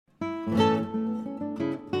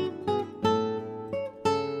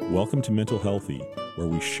Welcome to Mental Healthy, where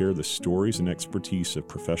we share the stories and expertise of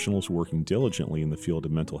professionals working diligently in the field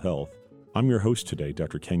of mental health. I'm your host today,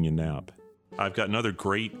 Dr. Kenyon Knapp. I've got another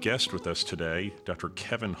great guest with us today, Dr.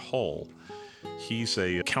 Kevin Hull. He's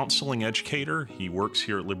a counseling educator. He works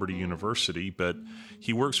here at Liberty University, but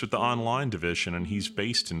he works with the online division, and he's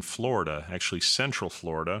based in Florida, actually Central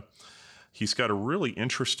Florida. He's got a really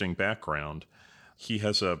interesting background. He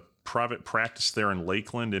has a private practice there in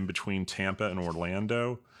Lakeland, in between Tampa and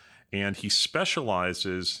Orlando. And he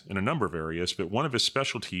specializes in a number of areas, but one of his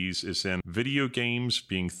specialties is in video games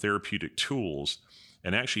being therapeutic tools.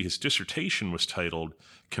 And actually, his dissertation was titled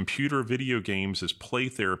Computer Video Games as Play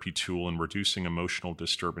Therapy Tool in Reducing Emotional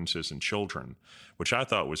Disturbances in Children, which I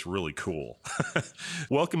thought was really cool.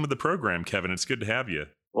 Welcome to the program, Kevin. It's good to have you.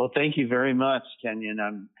 Well, thank you very much, Kenyon.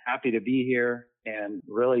 I'm happy to be here and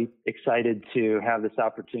really excited to have this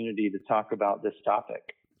opportunity to talk about this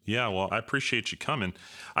topic. Yeah, well, I appreciate you coming.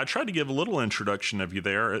 I tried to give a little introduction of you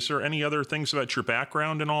there. Is there any other things about your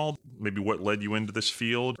background and all? Maybe what led you into this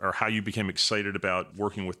field or how you became excited about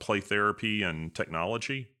working with play therapy and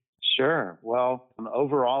technology? Sure. Well,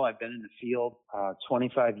 overall, I've been in the field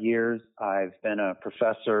 25 years. I've been a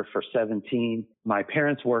professor for 17. My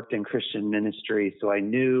parents worked in Christian ministry, so I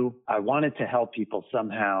knew I wanted to help people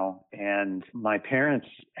somehow. And my parents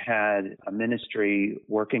had a ministry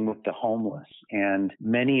working with the homeless. And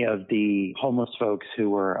many of the homeless folks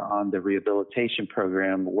who were on the rehabilitation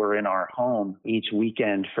program were in our home each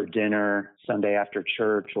weekend for dinner, Sunday after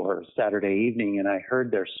church, or Saturday evening. And I heard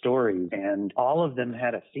their stories, and all of them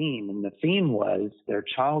had a theme. And the theme was their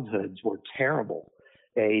childhoods were terrible.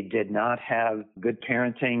 They did not have good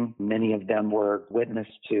parenting. Many of them were witness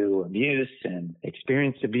to abuse and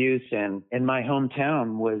experienced abuse. And in my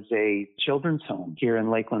hometown was a children's home here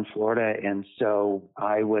in Lakeland, Florida. And so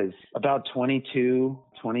I was about 22,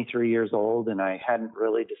 23 years old, and I hadn't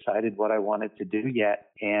really decided what I wanted to do yet.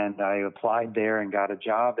 And I applied there and got a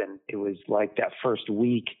job. And it was like that first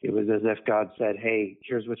week, it was as if God said, hey,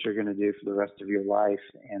 here's what you're going to do for the rest of your life.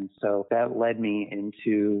 And so that led me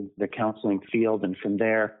into the counseling field. And from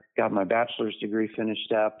there, got my bachelor's degree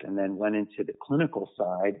finished up and then went into the clinical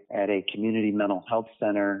side at a community mental health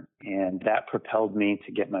center. And that propelled me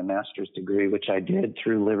to get my master's degree, which I did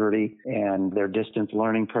through Liberty and their distance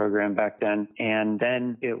learning program back then. And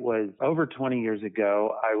then it was over 20 years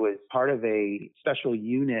ago, I was part of a special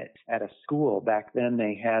unit at a school. Back then,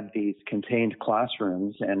 they had these contained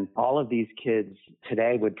classrooms, and all of these kids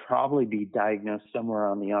today would probably be diagnosed somewhere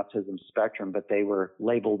on the autism spectrum, but they were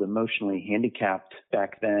labeled emotionally handicapped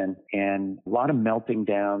back then. And a lot of melting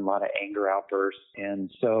down, a lot of anger outbursts.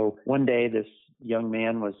 And so one day this young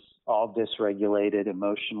man was all dysregulated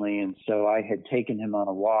emotionally. And so I had taken him on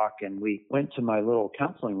a walk and we went to my little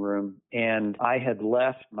counseling room, and I had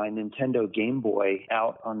left my Nintendo Game Boy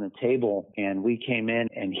out on the table, and we came in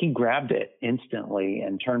and he grabbed it instantly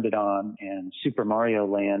and turned it on, and Super Mario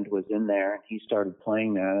Land was in there, and he started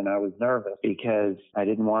playing that. And I was nervous because I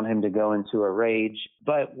didn't want him to go into a rage.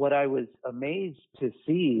 But what I was amazed to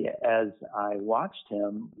see as I watched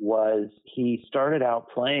him was he started out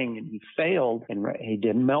playing and he failed, and he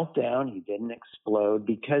didn't melt down. He didn't explode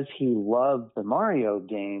because he loved the Mario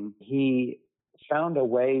game. He found a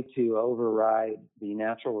way to override the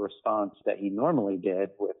natural response that he normally did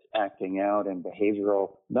with acting out and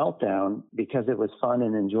behavioral meltdown. Because it was fun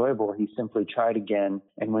and enjoyable, he simply tried again.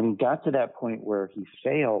 And when he got to that point where he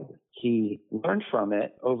failed, he learned from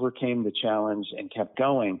it, overcame the challenge, and kept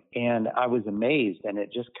going. And I was amazed, and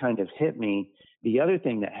it just kind of hit me. The other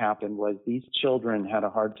thing that happened was these children had a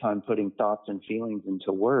hard time putting thoughts and feelings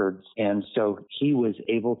into words. And so he was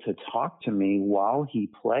able to talk to me while he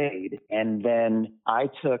played. And then I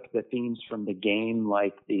took the themes from the game,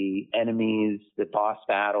 like the enemies, the boss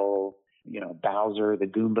battle, Bowser, the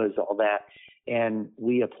Goombas, all that. And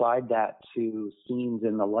we applied that to scenes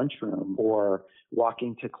in the lunchroom or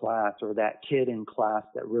walking to class, or that kid in class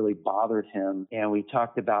that really bothered him. And we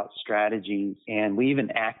talked about strategies, and we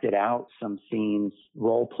even acted out some scenes,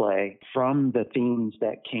 role play, from the themes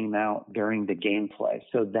that came out during the gameplay.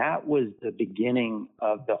 So that was the beginning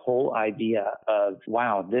of the whole idea of,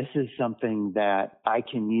 wow, this is something that I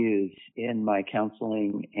can use in my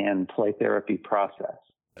counseling and play therapy process.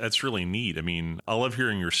 That's really neat. I mean, I love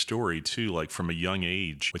hearing your story too, like from a young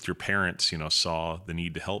age with your parents, saw the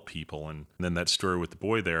need to help people. And then that story with the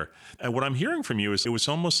boy there. And what I'm hearing from you is it was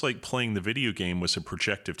almost like playing the video game was a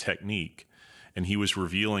projective technique. And he was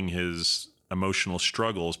revealing his emotional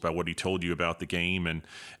struggles by what he told you about the game, and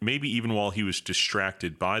maybe even while he was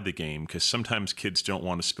distracted by the game, because sometimes kids don't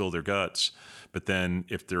want to spill their guts, but then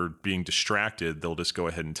if they're being distracted, they'll just go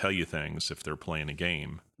ahead and tell you things if they're playing a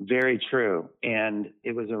game. Very true. And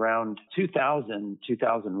it was around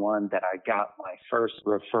 2001 that I got my first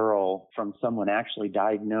referral from someone actually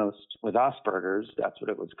diagnosed with Asperger's. That's what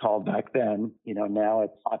it was called back then. Now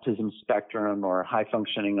it's autism spectrum or high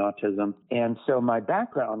functioning autism. And so my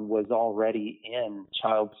background was already in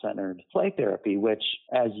child-centered play therapy, which,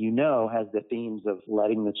 as you know, has the themes of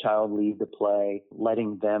letting the child lead the play,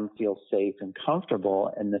 letting them feel safe and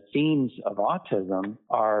comfortable. And the themes of autism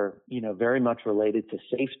are, very much related to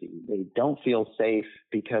safety. They don't feel safe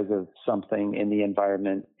because of something in the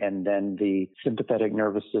environment, and then the sympathetic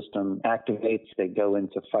nervous system activates. They go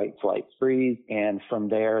into fight, flight, freeze, and from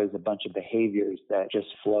there is a bunch of behaviors that just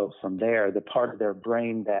flow from there. The part of their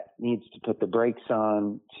brain that needs to put the brakes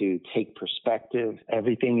on, to take perspective,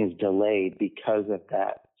 everything is delayed because of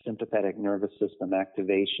that sympathetic nervous system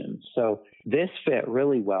activation. So this fit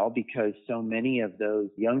really well because so many of those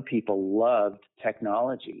young people loved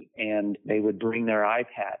technology, and they would bring their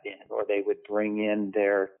iPad in, or they would bring in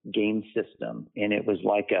their game system, and it was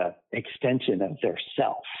like a extension of their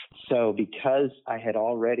self. So because I had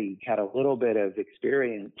already had a little bit of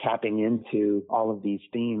experience tapping into all of these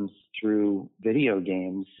themes through video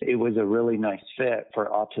games, it was a really nice fit for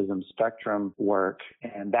autism spectrum work.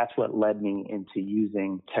 And that's what led me into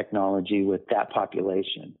using technology with that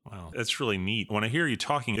population. Wow, that's really neat. When I hear you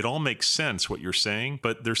talking, it all makes sense what you're saying,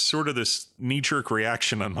 but there's sort of this knee-jerk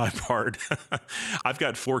reaction on my part. I've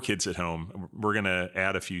got 4 kids at home. We're going to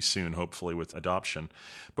add a few soon, hopefully with adoption.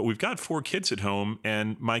 But we've got 4 kids at home,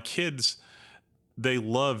 and my kids, they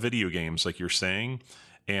love video games, like you're saying.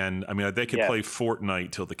 And I mean, they could play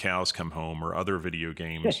Fortnite till the cows come home, or other video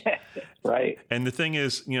games. Right. And the thing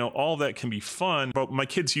is, all that can be fun, but my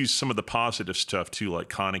kids use some of the positive stuff too, like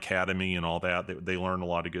Khan Academy and all that. They learn a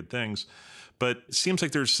lot of good things. But it seems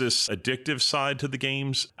like there's this addictive side to the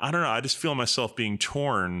games. I don't know. I just feel myself being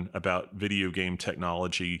torn about video game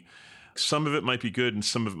technology. Some of it might be good and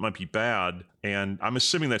some of it might be bad. And I'm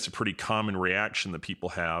assuming that's a pretty common reaction that people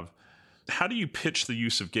have. How do you pitch the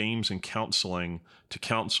use of games in counseling to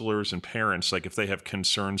counselors and parents? Like if they have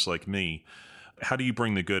concerns like me, how do you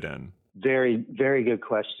bring the good in? Very, very good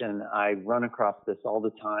question. I run across this all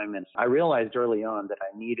the time, and I realized early on that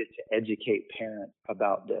I needed to educate parents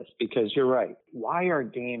about this, because you're right. Why are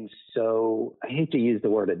games so, I hate to use the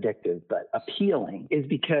word addictive, but appealing, is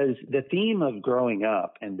because the theme of growing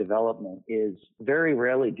up and development is very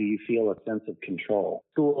rarely do you feel a sense of control.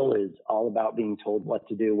 School is all about being told what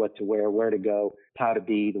to do, what to wear, where to go, how to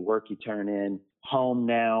be, the work you turn in. Home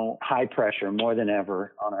now, high pressure more than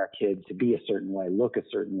ever on our kids to be a certain way, look a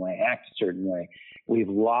certain way, act a certain way. We've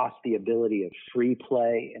lost the ability of free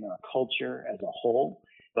play in our culture as a whole,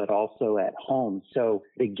 but also at home. So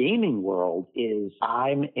the gaming world is,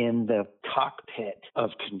 I'm in the cockpit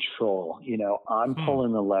of control. I'm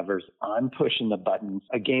pulling the levers, I'm pushing the buttons.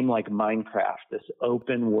 A game like Minecraft, this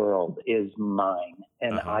open world, is mine.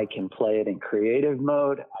 And I can play it in creative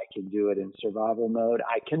mode. I can do it in survival mode.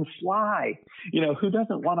 I can fly. Who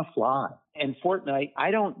doesn't want to fly? And Fortnite, I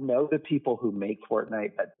don't know the people who make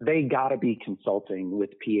Fortnite, but they got to be consulting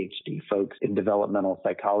with PhD folks in developmental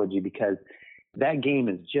psychology, because that game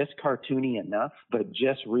is just cartoony enough, but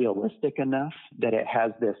just realistic enough that it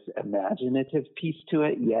has this imaginative piece to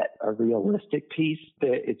it, yet a realistic piece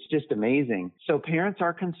that it's just amazing. So parents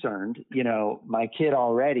are concerned. My kid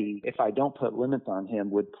already, if I don't put limits on him,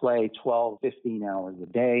 would play 12, 15 hours a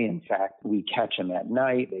day. In fact, we catch them at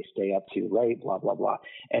night. They stay up too late, blah, blah, blah.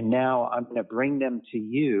 And now I'm going to bring them to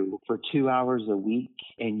you for 2 hours a week,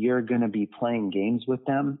 and you're going to be playing games with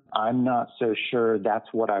them. I'm not so sure that's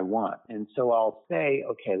what I want. And so I'll say,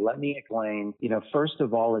 okay, let me explain. First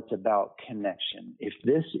of all, it's about connection. If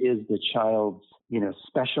this is the child's,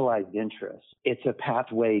 specialized interest, it's a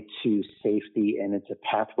pathway to safety, and it's a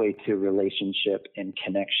pathway to relationship and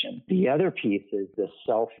connection. The other piece is the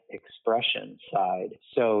self-expression side.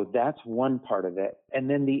 So that's one part of it. And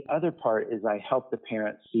then the other part is I help the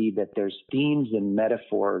parent see that there's themes and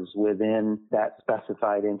metaphors within that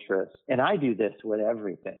specified interest. And I do this with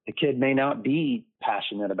everything. The kid may not be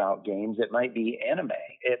passionate about games. It might be anime.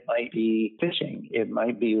 It might be fishing. It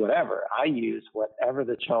might be whatever. I use whatever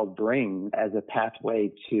the child brings as a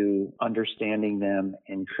pathway to understanding them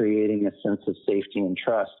and creating a sense of safety and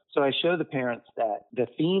trust. So I show the parents that the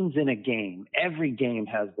themes in a game, every game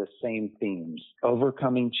has the same themes: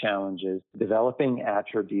 overcoming challenges, developing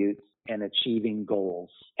attributes, and achieving goals.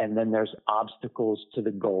 And then there's obstacles to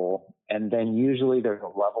the goal. And then usually there's a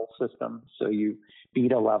level system. So you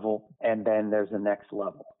beat a level, and then there's a next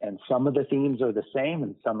level. And some of the themes are the same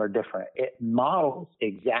and some are different. It models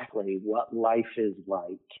exactly what life is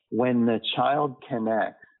like when the child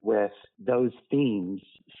connects with those themes,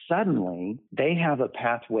 suddenly they have a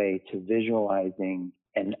pathway to visualizing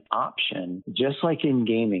an option. Just like in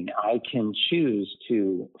gaming, I can choose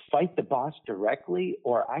to fight the boss directly,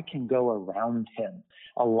 or I can go around him.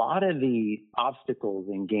 A lot of the obstacles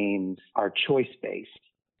in games are choice-based.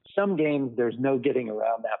 Some games, there's no getting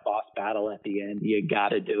around that boss battle at the end. You got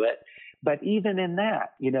to do it. But even in that,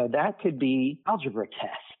 that could be algebra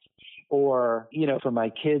test. Or, for my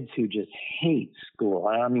kids who just hate school,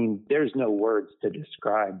 I mean, there's no words to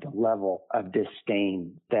describe the level of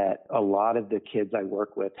disdain that a lot of the kids I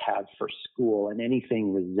work with have for school and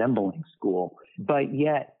anything resembling school. But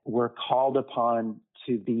yet we're called upon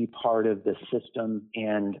to be part of the system,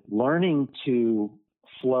 and learning to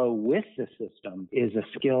flow with the system is a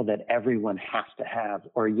skill that everyone has to have,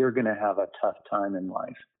 or you're going to have a tough time in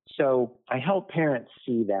life. So I help parents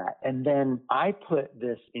see that. And then I put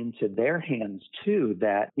this into their hands too,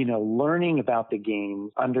 that, learning about the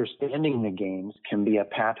games, understanding the games can be a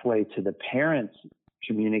pathway to the parents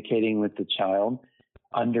communicating with the child,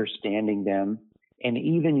 understanding them, and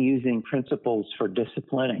even using principles for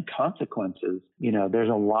discipline and consequences. There's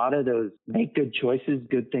a lot of those make good choices,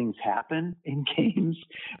 good things happen in games.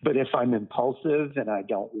 But if I'm impulsive and I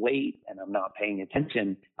don't wait and I'm not paying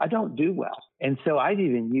attention, I don't do well. And so I've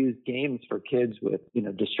even used games for kids with,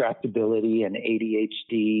 distractibility and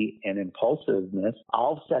ADHD and impulsiveness.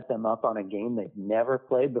 I'll set them up on a game they've never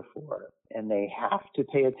played before, and they have to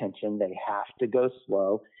pay attention. They have to go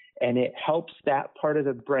slow. And it helps that part of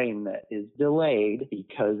the brain that is delayed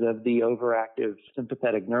because of the overactive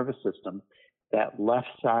sympathetic nervous system, that left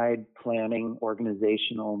side planning,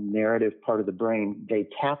 organizational, narrative part of the brain. They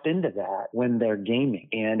tap into that when they're gaming,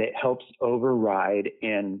 and it helps override,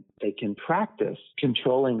 and they can practice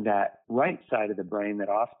controlling that right side of the brain that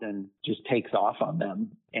often just takes off on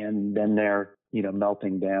them, and then they're,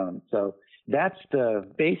 melting down. So that's the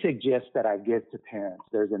basic gist that I give to parents.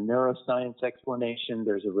 There's a neuroscience explanation.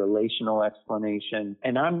 There's a relational explanation.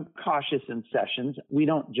 And I'm cautious in sessions. We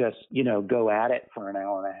don't just, go at it for an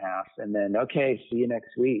hour and a half and then, okay, see you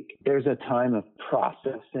next week. There's a time of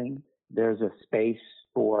processing. There's a space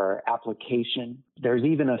for application. There's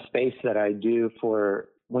even a space that I do for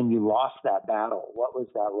when you lost that battle. What was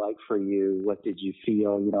that like for you? What did you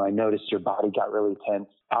feel? I noticed your body got really tense.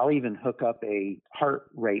 I'll even hook up a heart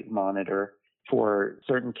rate monitor for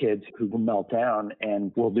certain kids who will melt down,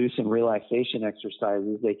 and we'll do some relaxation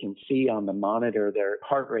exercises. They can see on the monitor their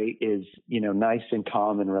heart rate is, nice and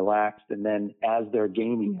calm and relaxed. And then as they're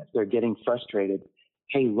gaming, as they're getting frustrated,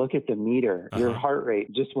 hey, look at the meter. Your heart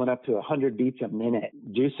rate just went up to 100 beats a minute.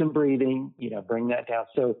 Do some breathing, bring that down.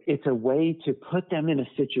 So it's a way to put them in a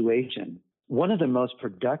situation. One of the most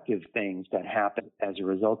productive things that happened as a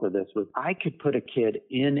result of this was I could put a kid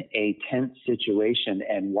in a tense situation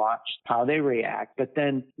and watch how they react, but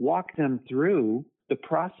then walk them through the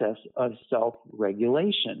process of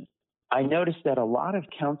self-regulation. I noticed that a lot of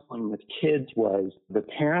counseling with kids was the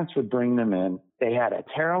parents would bring them in. They had a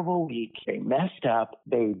terrible week. They messed up.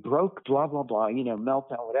 They broke, blah, blah, blah,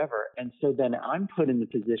 meltdown, whatever. And so then I'm put in the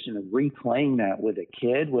position of replaying that with a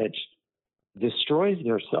kid, which destroys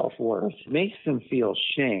their self-worth, makes them feel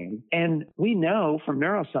shame. And we know from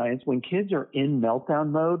neuroscience, when kids are in meltdown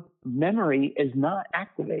mode, memory is not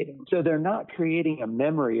activating. So they're not creating a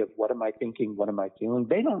memory of what am I thinking, what am I feeling.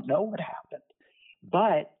 They don't know what happened.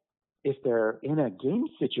 But if they're in a game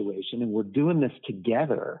situation and we're doing this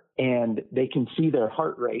together and they can see their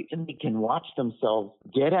heart rate and they can watch themselves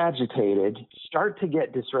get agitated, start to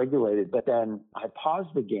get dysregulated, but then I pause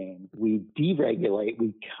the game, we deregulate,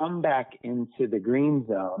 we come back into the green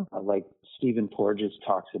zone, like Stephen Porges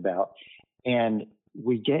talks about, and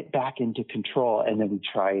we get back into control and then we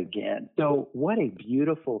try again. So what a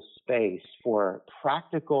beautiful space for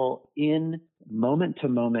practical in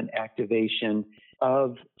moment-to-moment activation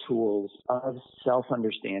of tools of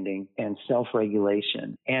self-understanding and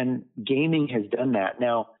self-regulation. And gaming has done that.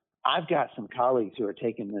 Now, I've got some colleagues who are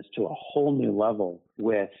taking this to a whole new level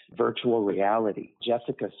with virtual reality.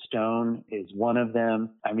 Jessica Stone is one of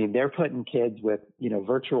them. I mean, they're putting kids with,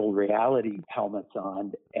 virtual reality helmets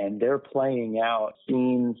on, and they're playing out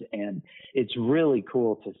scenes. And it's really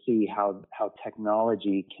cool to see how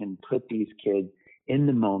technology can put these kids in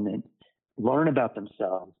the moment, learn about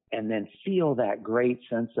themselves, and then feel that great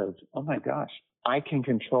sense of, oh my gosh, I can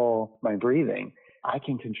control my breathing. I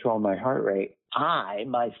can control my heart rate.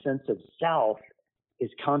 My sense of self is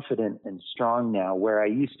confident and strong now, where I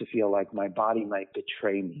used to feel like my body might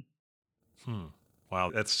betray me.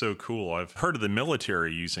 Wow, that's so cool. I've heard of the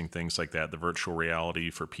military using things like that, the virtual reality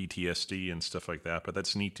for PTSD and stuff like that, but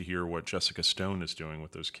that's neat to hear what Jessica Stone is doing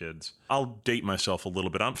with those kids. I'll date myself a little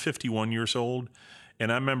bit. I'm 51 years old,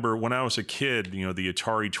 And I remember when I was a kid, the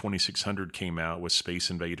Atari 2600 came out with Space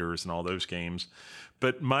Invaders and all those games.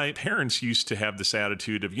 But my parents used to have this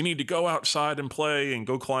attitude of you need to go outside and play and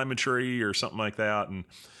go climb a tree or something like that.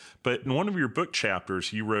 But in one of your book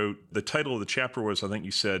chapters, you wrote, the title of the chapter was, I think you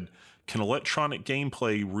said, "Can electronic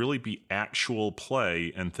gameplay really be actual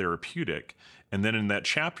play and therapeutic?" And then in that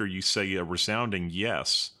chapter, you say a resounding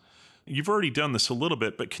yes. You've already done this a little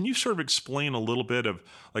bit, but can you sort of explain a little bit of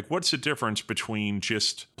like what's the difference between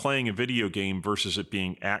just playing a video game versus it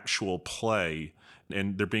being actual play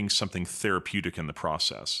and there being something therapeutic in the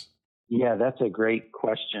process? Yeah, that's a great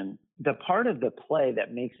question. The part of the play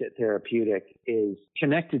that makes it therapeutic is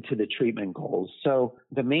connected to the treatment goals. So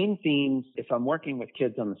the main themes, if I'm working with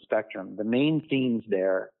kids on the spectrum, the main themes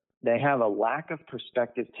there, they have a lack of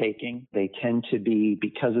perspective taking. They tend to be,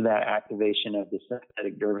 because of that activation of the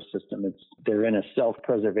sympathetic nervous system, they're in a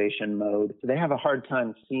self-preservation mode. So they have a hard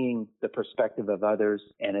time seeing the perspective of others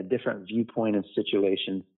and a different viewpoint of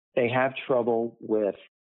situations. They have trouble with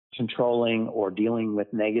controlling or dealing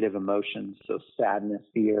with negative emotions, so sadness,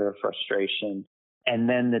 fear, frustration. And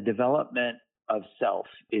then the development of self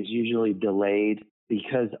is usually delayed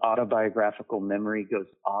because autobiographical memory goes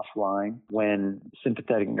offline when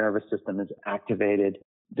sympathetic nervous system is activated.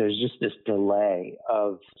 There's just this delay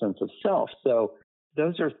of sense of self. So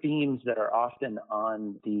those are themes that are often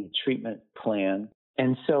on the treatment plan.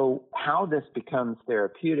 And so how this becomes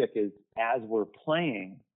therapeutic is as we're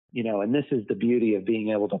playing, and this is the beauty of being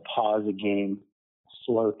able to pause a game,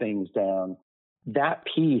 slow things down. That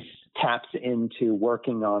piece taps into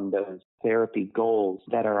working on those therapy goals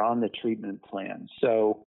that are on the treatment plan.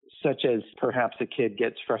 So, such as perhaps a kid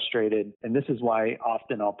gets frustrated, and this is why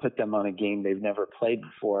often I'll put them on a game they've never played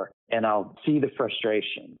before, and I'll see the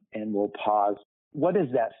frustration, and we'll pause. What does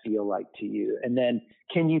that feel like to you? And then,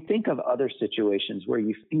 can you think of other situations where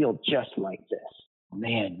you feel just like this?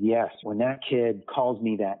 Man, yes, when that kid calls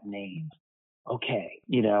me that name, okay,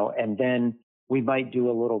 and then we might do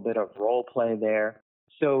a little bit of role play there.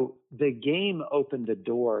 So the game opened the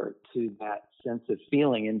door to that sense of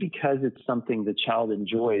feeling. And because it's something the child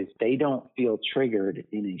enjoys, they don't feel triggered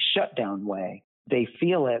in a shutdown way. They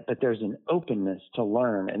feel it, but there's an openness to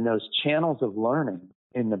learn. And those channels of learning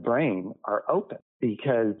in the brain are open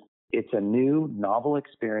because it's a new, novel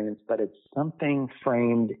experience, but it's something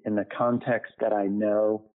framed in the context that I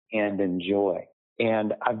know and enjoy.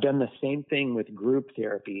 And I've done the same thing with group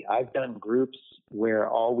therapy. I've done groups where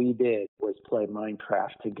all we did was play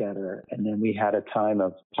Minecraft together, and then we had a time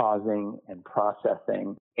of pausing and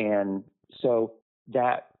processing. And so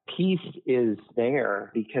that piece is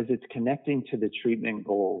there because it's connecting to the treatment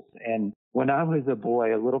goals. And when I was a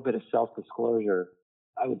boy, a little bit of self-disclosure,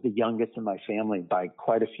 I was the youngest in my family by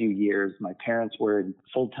quite a few years. My parents were in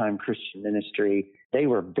full-time Christian ministry. They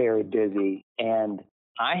were very busy, and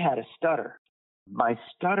I had a stutter. My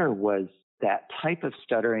stutter was that type of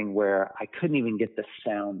stuttering where I couldn't even get the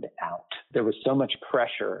sound out. There was so much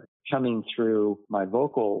pressure coming through my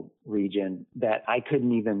vocal region that I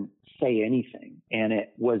couldn't even say anything. And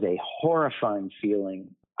it was a horrifying feeling.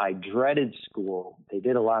 I dreaded school. They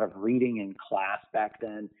did a lot of reading in class back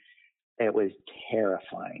then. It was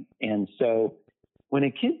terrifying. And so when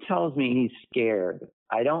a kid tells me he's scared,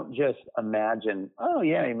 I don't just imagine, oh,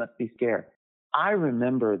 yeah, he must be scared. I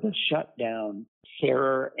remember the shutdown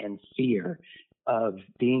terror and fear of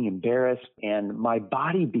being embarrassed and my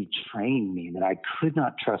body betraying me, that I could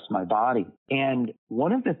not trust my body. And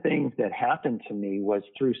one of the things that happened to me was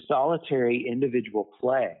through solitary individual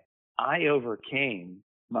play, I overcame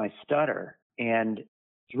my stutter. And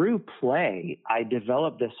through play, I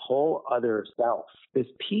developed this whole other self, this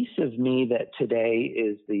piece of me that today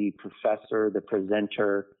is the professor, the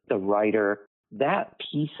presenter, the writer. That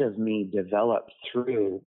piece of me developed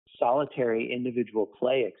through solitary individual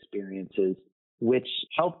play experiences, which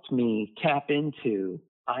helped me tap into,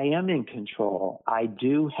 I am in control. I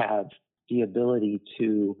do have the ability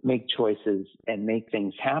to make choices and make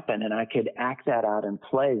things happen. And I could act that out in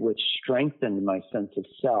play, which strengthened my sense of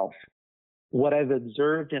self. What I've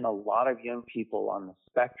observed in a lot of young people on the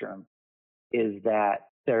spectrum is that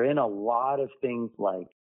they're in a lot of things like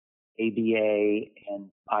ABA and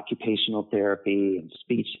occupational therapy and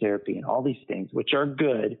speech therapy and all these things, which are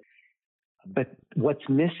good. But what's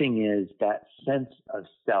missing is that sense of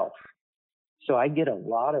self. So I get a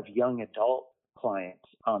lot of young adult clients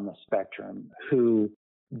on the spectrum who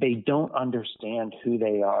they don't understand who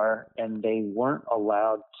they are and they weren't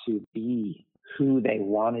allowed to be who they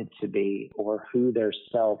wanted to be or who their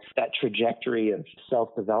self, that trajectory of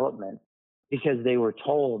self-development, because they were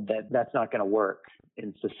told that that's not going to work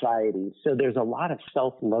in society. So there's a lot of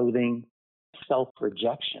self-loathing,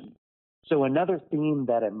 self-rejection. So another theme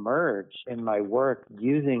that emerged in my work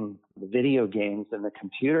using the video games and the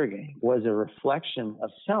computer game was a reflection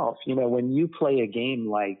of self. When you play a game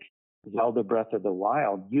like Zelda Breath of the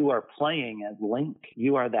Wild, you are playing as Link.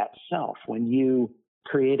 You are that self. When you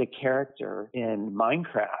create a character in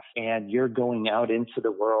Minecraft and you're going out into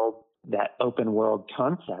the world, that open world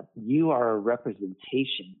concept, you are a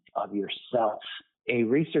representation of yourself. A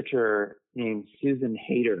researcher named Susan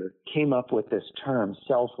Hayter came up with this term,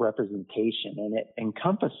 self-representation, and it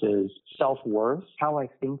encompasses self-worth, how I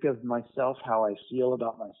think of myself, how I feel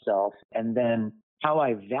about myself, and then how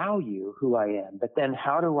I value who I am. But then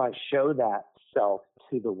how do I show that self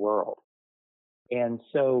to the world? And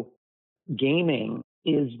so gaming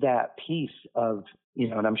is that piece of,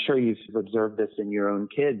 and I'm sure you've observed this in your own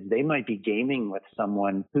kids, they might be gaming with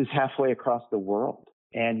someone who's halfway across the world.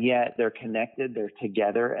 And yet they're connected, they're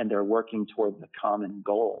together, and they're working towards a common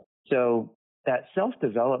goal. So that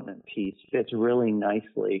self-development piece fits really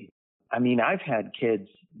nicely. I mean, I've had kids,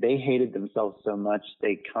 they hated themselves so much,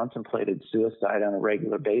 they contemplated suicide on a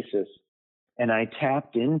regular basis. And I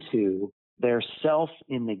tapped into their self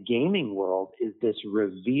in the gaming world is this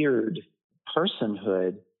revered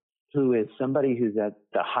personhood who is somebody who's at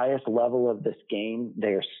the highest level of this game.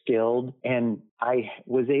 They're skilled. And I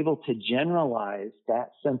was able to generalize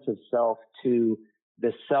that sense of self to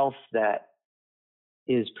the self that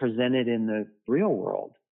is presented in the real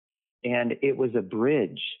world. And it was a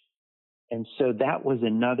bridge. And so that was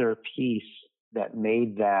another piece that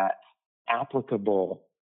made that applicable.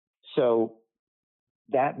 So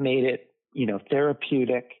that made it,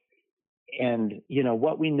 therapeutic. And,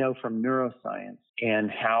 what we know from neuroscience and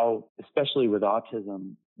how, especially with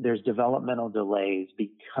autism, there's developmental delays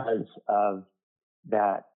because of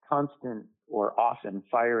that constant or often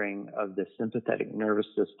firing of the sympathetic nervous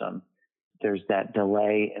system. There's that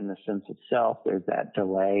delay in the sense of self. There's that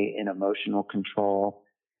delay in emotional control.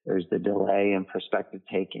 There's the delay in perspective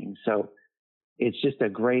taking. So it's just a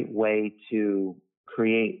great way to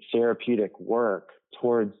create therapeutic work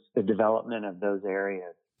towards the development of those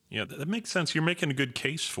areas. Yeah, that makes sense. You're making a good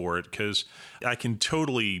case for it because I can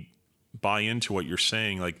totally buy into what you're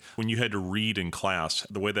saying. Like when you had to read in class,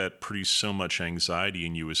 the way that produced so much anxiety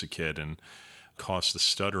in you as a kid and caused the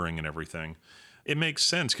stuttering and everything. It makes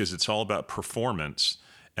sense because it's all about performance.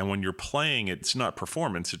 And when you're playing, it's not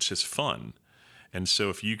performance, it's just fun. And so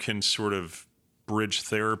if you can sort of bridge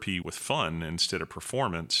therapy with fun instead of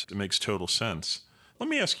performance, it makes total sense. Let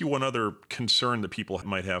me ask you one other concern that people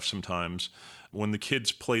might have sometimes. When the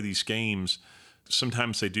kids play these games,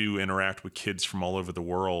 sometimes they do interact with kids from all over the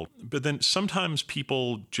world. But then sometimes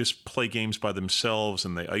people just play games by themselves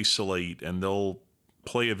and they isolate and they'll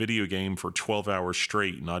play a video game for 12 hours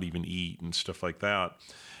straight and not even eat and stuff like that.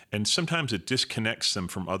 And sometimes it disconnects them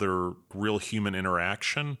from other real human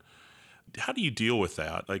interaction. How do you deal with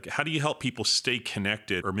that? Like, how do you help people stay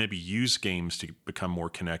connected or maybe use games to become more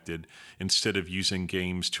connected instead of using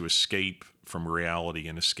games to escape from reality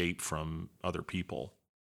and escape from other people?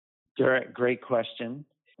 Great question.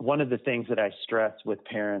 One of the things that I stress with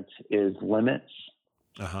parents is limits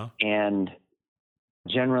and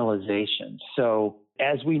generalization. So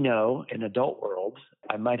as we know, in adult world,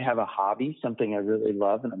 I might have a hobby, something I really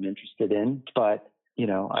love and I'm interested in, but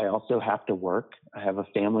I also have to work. I have a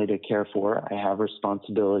family to care for. I have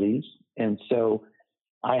responsibilities. And so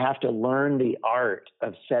I have to learn the art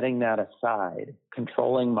of setting that aside,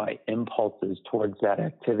 controlling my impulses towards that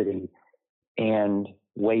activity and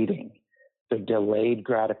waiting, the delayed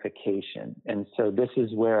gratification. And so this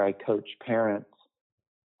is where I coach parents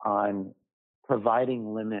on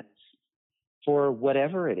providing limits for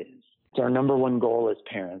whatever it is. So our number one goal as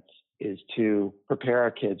parents is to prepare our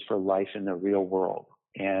kids for life in the real world.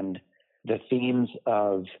 And the themes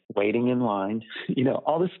of waiting in line,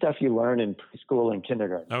 all the stuff you learn in preschool and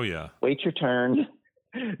kindergarten. Oh, yeah. Wait your turn.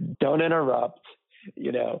 Don't interrupt.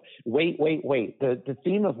 Wait. The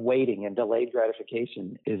theme of waiting and delayed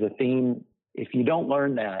gratification is a theme. If you don't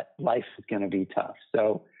learn that, life is going to be tough.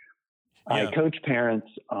 So I coach parents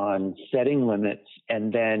on setting limits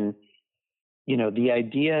and then, the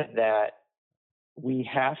idea that we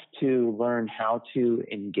have to learn how to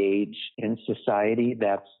engage in society.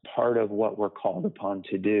 That's part of what we're called upon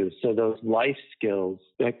to do. So those life skills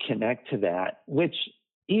that connect to that, which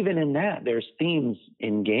even in that, there's themes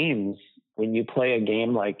in games. When you play a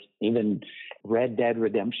game like even Red Dead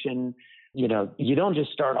Redemption, you don't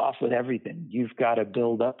just start off with everything. You've got to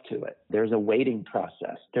build up to it. There's a waiting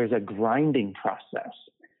process. There's a grinding process.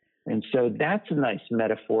 And so that's a nice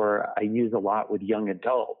metaphor I use a lot with young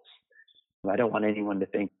adults. I don't want anyone to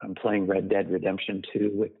think I'm playing Red Dead Redemption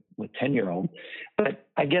 2 with 10-year-olds, but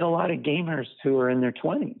I get a lot of gamers who are in their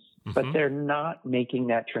 20s, but they're not making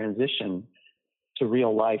that transition to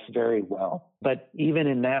real life very well. But even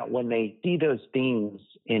in that, when they see those themes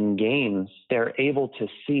in games, they're able to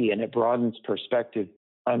see, and it broadens perspective.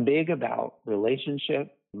 I'm big about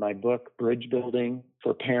relationship. My book, Bridge Building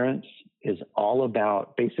for Parents, is all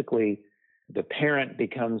about basically the parent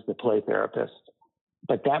becomes the play therapist.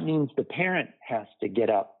 But that means the parent has to get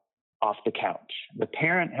up off the couch. The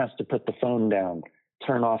parent has to put the phone down,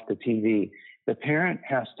 turn off the TV. The parent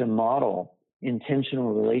has to model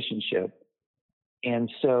intentional relationship.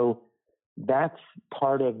 And so that's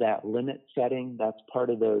part of that limit setting. That's part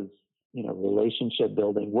of those, relationship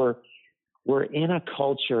building. We're in a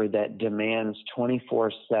culture that demands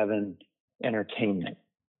 24/7 entertainment.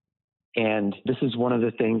 And this is one of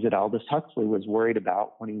the things that Aldous Huxley was worried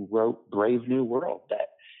about when he wrote Brave New World, that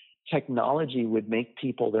technology would make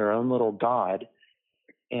people their own little god,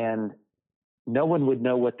 and no one would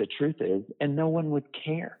know what the truth is, and no one would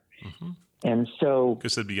care. And so,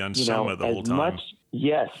 because they'd be on Soma the whole time.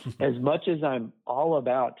 As much as I'm all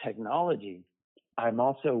about technology, I'm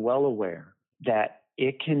also well aware that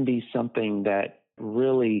it can be something that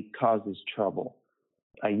really causes trouble.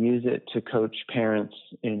 I use it to coach parents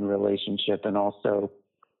in relationship and also,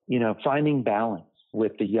 finding balance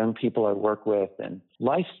with the young people I work with. And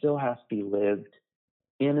life still has to be lived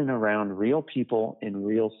in and around real people in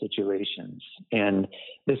real situations. And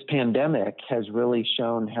this pandemic has really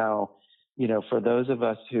shown how, for those of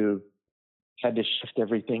us who had to shift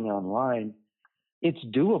everything online, it's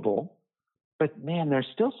doable. But man, there's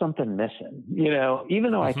still something missing.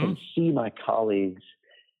 Even though I can see my colleagues,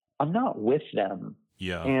 I'm not with them.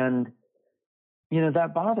 Yeah. And,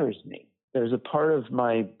 that bothers me. There's a part of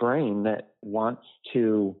my brain that wants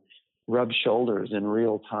to rub shoulders in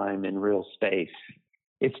real time, in real space.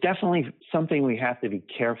 It's definitely something we have to be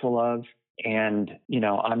careful of. And,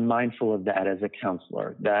 I'm mindful of that as a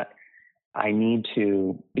counselor, that I need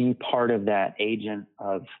to be part of that agent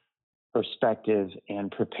of perspective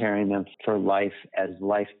and preparing them for life as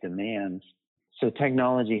life demands. So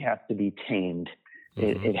technology has to be tamed.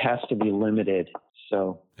 It has to be limited.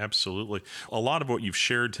 So absolutely. A lot of what you've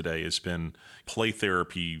shared today has been play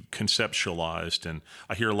therapy conceptualized, and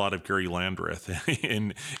I hear a lot of Gary Landreth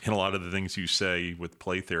in a lot of the things you say with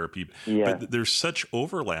play therapy. Yeah. But there's such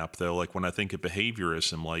overlap, though. Like when I think of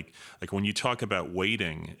behaviorism, like when you talk about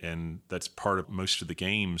waiting, and that's part of most of the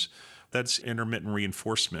games. That's intermittent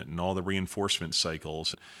reinforcement and all the reinforcement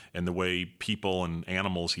cycles and the way people and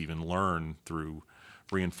animals even learn through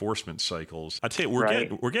reinforcement cycles. I tell you,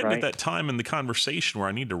 we're getting at that time in the conversation where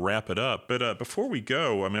I need to wrap it up. But before we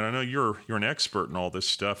go, I mean, I know you're an expert in all this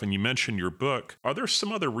stuff, and you mentioned your book. Are there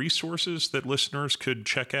some other resources that listeners could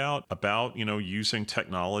check out about, using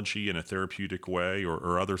technology in a therapeutic way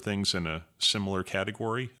or other things in a similar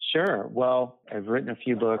category? Sure. Well, I've written a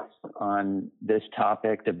few books on this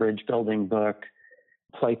topic. The Bridge Building book,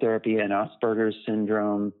 Play Therapy and Asperger's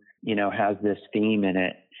Syndrome, has this theme in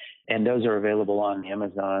it. And those are available on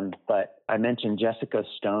Amazon. But I mentioned Jessica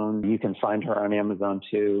Stone. You can find her on Amazon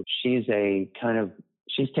too. She's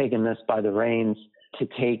taken this by the reins to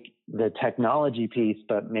take the technology piece,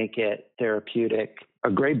 but make it therapeutic.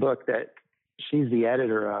 A great book that she's the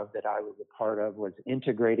editor of that I was a part of was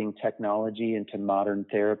Integrating Technology into Modern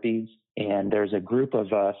Therapies. And there's a group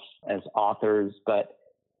of us as authors, but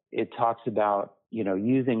it talks about,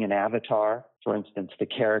 using an avatar, for instance, the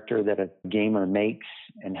character that a gamer makes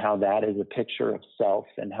and how that is a picture of self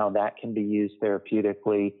and how that can be used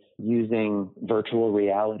therapeutically, using virtual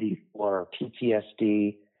reality for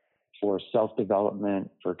PTSD, for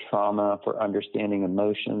self-development, for trauma, for understanding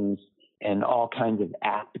emotions, and all kinds of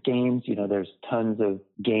app games. There's tons of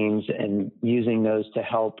games, and using those to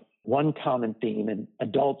help. One common theme in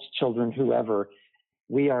adults, children, whoever,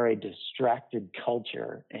 we are a distracted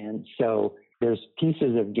culture. And so there's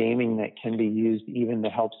pieces of gaming that can be used even to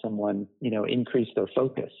help someone, increase their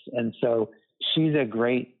focus. And so she's a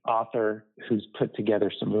great author who's put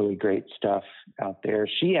together some really great stuff out there.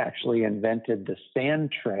 She actually invented the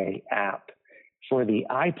Sand Tray app for the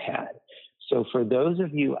iPad. So for those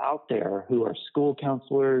of you out there who are school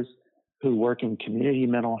counselors, who work in community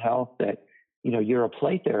mental health, that, you're a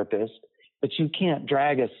play therapist, but you can't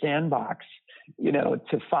drag a sandbox,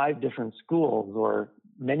 to 5 different schools, or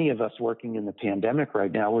many of us working in the pandemic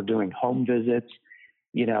right now, we're doing home visits,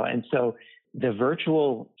 and so the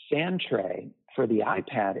virtual Sand Tray for the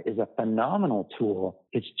iPad is a phenomenal tool.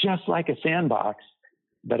 It's just like a sandbox,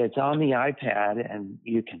 but it's on the iPad, and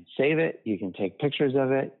you can save it. You can take pictures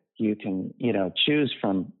of it. You can, choose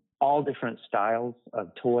from all different styles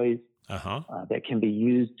of toys. that can be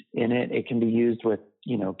used in it. It can be used with,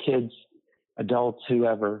 kids, adults,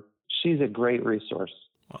 whoever. She's a great resource.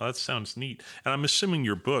 Well, that sounds neat. And I'm assuming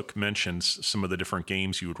your book mentions some of the different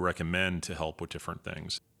games you would recommend to help with different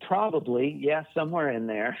things. Probably, yeah, somewhere in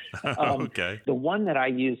there. Okay. The one that I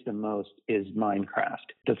use the most is Minecraft.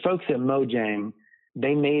 The folks at Mojang,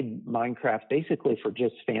 they made Minecraft basically for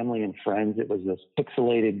just family and friends. It was this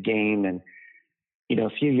pixelated game. And, a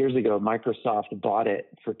few years ago, Microsoft bought it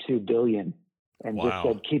for $2 billion and just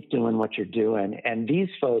said, keep doing what you're doing. And these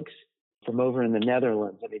folks from over in the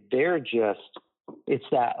Netherlands, it's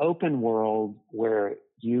that open world where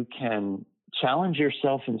you can challenge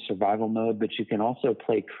yourself in survival mode, but you can also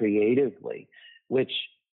play creatively, which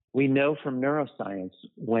we know from neuroscience.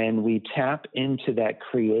 When we tap into that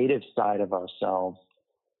creative side of ourselves,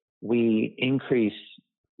 we increase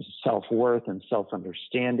self-worth and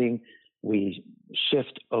self-understanding. We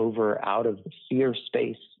shift over out of the fear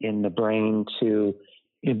space in the brain to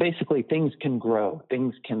basically things can grow,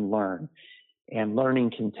 things can learn, and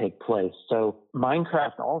learning can take place. So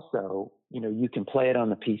Minecraft also, you can play it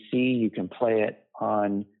on the PC, you can play it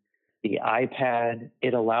on the iPad.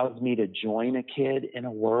 It allows me to join a kid in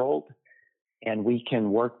a world and we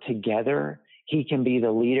can work together. He can be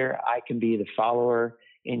the leader, I can be the follower.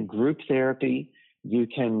 In group therapy, you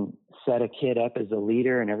can set a kid up as a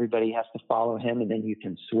leader and everybody has to follow him, and then you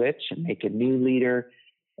can switch and make a new leader.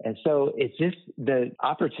 And so it's just the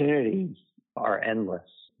opportunities are endless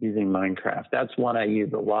using Minecraft. That's one I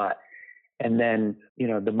use a lot. And then,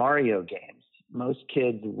 the Mario games. Most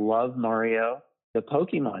kids love Mario. The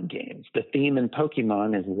Pokemon games, the theme in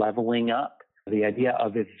Pokemon is leveling up. The idea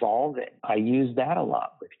of evolving. I use that a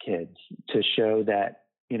lot with kids to show that,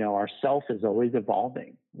 our self is always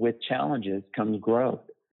evolving. With challenges comes growth.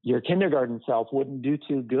 Your kindergarten self wouldn't do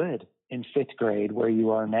too good in 5th grade where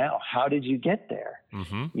you are now. How did you get there?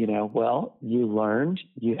 Well, you learned,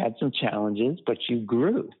 you had some challenges, but you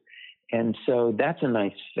grew. And so that's a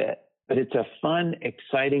nice fit. But it's a fun,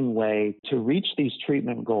 exciting way to reach these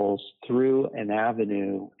treatment goals through an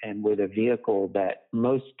avenue and with a vehicle that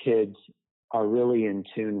most kids are really in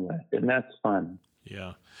tune with. And that's fun.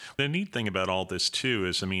 Yeah. The neat thing about all this, too,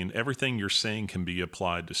 is, everything you're saying can be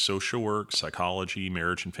applied to social work, psychology,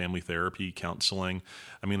 marriage and family therapy, counseling.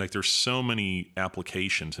 There's so many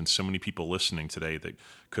applications and so many people listening today that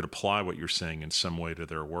could apply what you're saying in some way to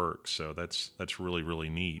their work. So that's really,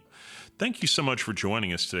 really neat. Thank you so much for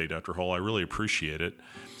joining us today, Dr. Hull. I really appreciate it.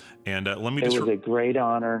 And it was a great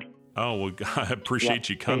honor. Oh, well, I appreciate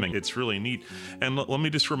you coming. It's really neat. And let me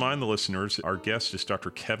just remind the listeners, our guest is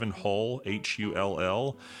Dr. Kevin Hull,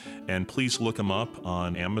 Hull, and please look him up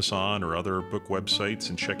on Amazon or other book websites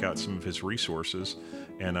and check out some of his resources.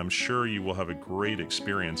 And I'm sure you will have a great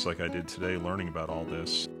experience like I did today learning about all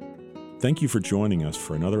this. Thank you for joining us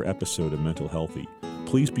for another episode of Mental Healthy.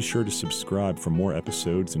 Please be sure to subscribe for more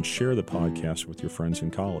episodes and share the podcast with your friends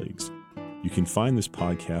and colleagues. You can find this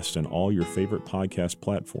podcast on all your favorite podcast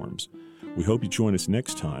platforms. We hope you join us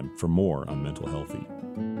next time for more on Mental Healthy.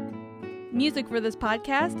 Music for this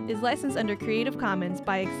podcast is licensed under Creative Commons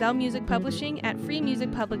by Excel Music Publishing at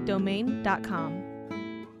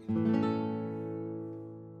freemusicpublicdomain.com.